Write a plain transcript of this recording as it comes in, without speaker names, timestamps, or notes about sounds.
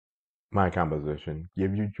My composition,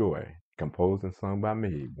 Give You Joy, composed and sung by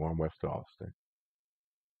me, Warren Webster Alston.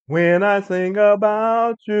 When I sing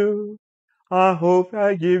about you, I hope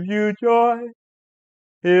I give you joy.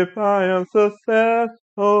 If I am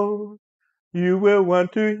successful, you will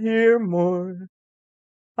want to hear more.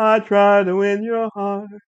 I try to win your heart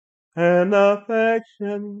and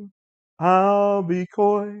affection. I'll be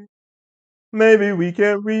coy. Maybe we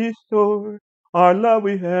can restore our love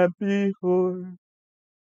we had before.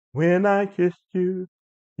 When I kissed you,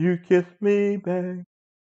 you kissed me back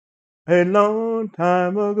a long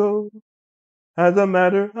time ago. As a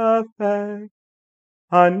matter of fact,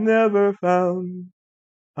 I never found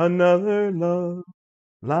another love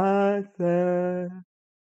like that.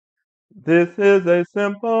 This is a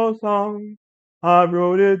simple song. I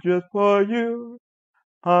wrote it just for you.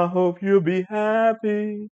 I hope you'll be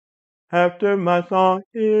happy after my song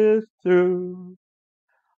is through.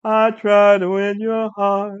 I try to win your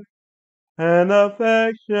heart and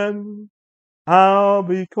affection. I'll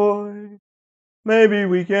be coy. Maybe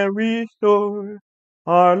we can restore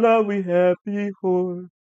our love we had before.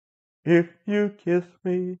 If you kiss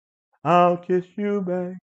me, I'll kiss you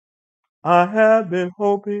back. I have been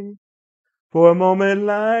hoping for a moment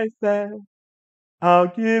like that. I'll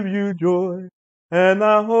give you joy, and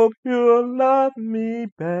I hope you'll love me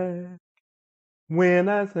back. When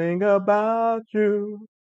I sing about you,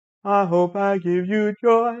 I hope I give you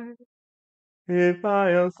joy. If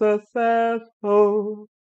I am successful,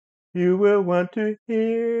 you will want to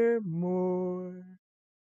hear more.